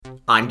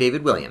I'm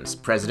David Williams,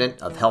 president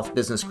of Health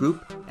Business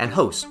Group and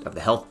host of the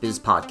Health Biz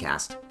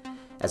Podcast.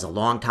 As a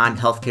longtime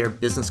healthcare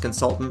business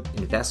consultant,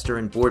 investor,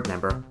 and board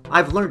member,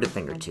 I've learned a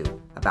thing or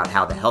two about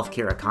how the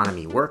healthcare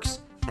economy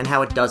works and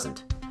how it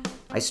doesn't.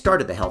 I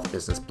started the Health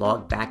Business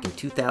blog back in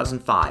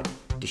 2005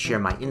 to share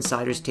my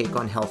insider's take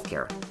on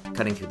healthcare,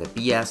 cutting through the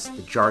BS,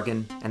 the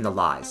jargon, and the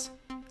lies.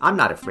 I'm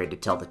not afraid to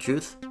tell the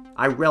truth.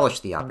 I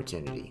relish the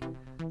opportunity.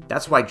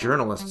 That's why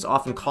journalists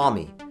often call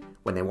me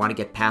when they want to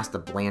get past the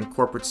bland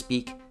corporate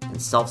speak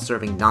and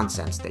self-serving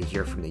nonsense they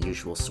hear from the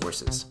usual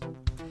sources.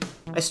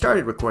 I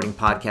started recording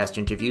podcast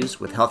interviews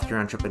with healthcare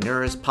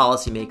entrepreneurs,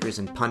 policymakers,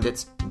 and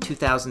pundits in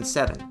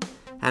 2007,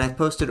 and I've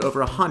posted over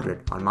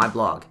 100 on my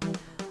blog.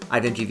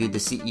 I've interviewed the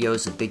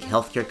CEOs of big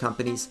healthcare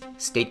companies,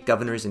 state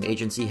governors and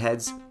agency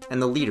heads,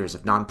 and the leaders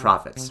of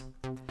nonprofits.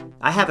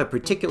 I have a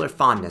particular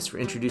fondness for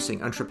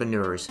introducing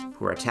entrepreneurs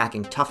who are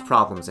attacking tough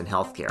problems in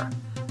healthcare.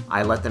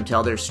 I let them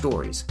tell their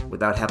stories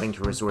without having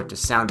to resort to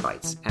sound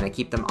bites, and I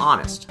keep them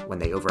honest when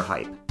they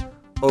overhype.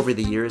 Over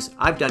the years,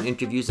 I've done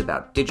interviews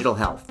about digital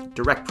health,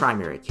 direct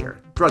primary care,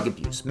 drug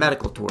abuse,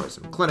 medical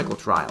tourism, clinical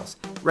trials,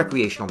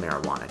 recreational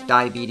marijuana,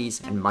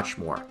 diabetes, and much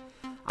more.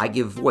 I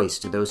give voice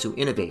to those who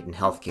innovate in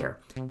healthcare,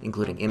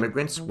 including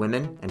immigrants,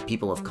 women, and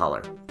people of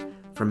color.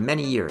 For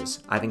many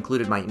years, I've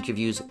included my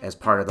interviews as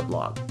part of the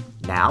blog.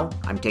 Now,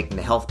 I'm taking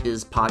the Health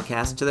Biz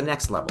podcast to the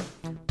next level,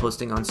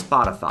 posting on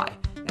Spotify,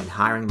 and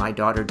hiring my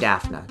daughter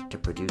Daphne to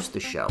produce the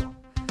show.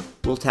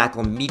 We'll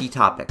tackle meaty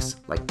topics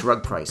like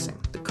drug pricing,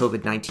 the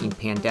COVID-19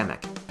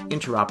 pandemic,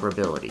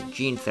 interoperability,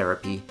 gene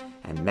therapy,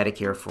 and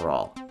Medicare for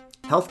all.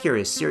 Healthcare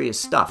is serious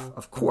stuff,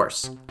 of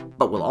course,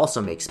 but we'll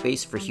also make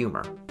space for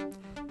humor.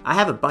 I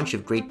have a bunch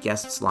of great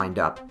guests lined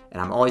up, and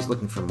I'm always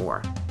looking for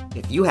more.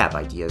 If you have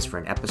ideas for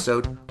an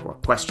episode or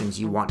questions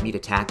you want me to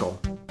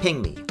tackle,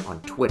 ping me on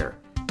Twitter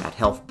at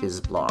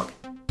HealthBizBlog.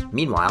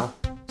 Meanwhile,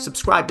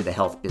 subscribe to the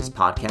Health Biz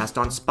Podcast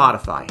on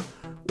Spotify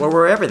or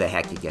wherever the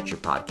heck you get your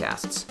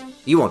podcasts.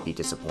 You won't be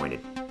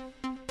disappointed.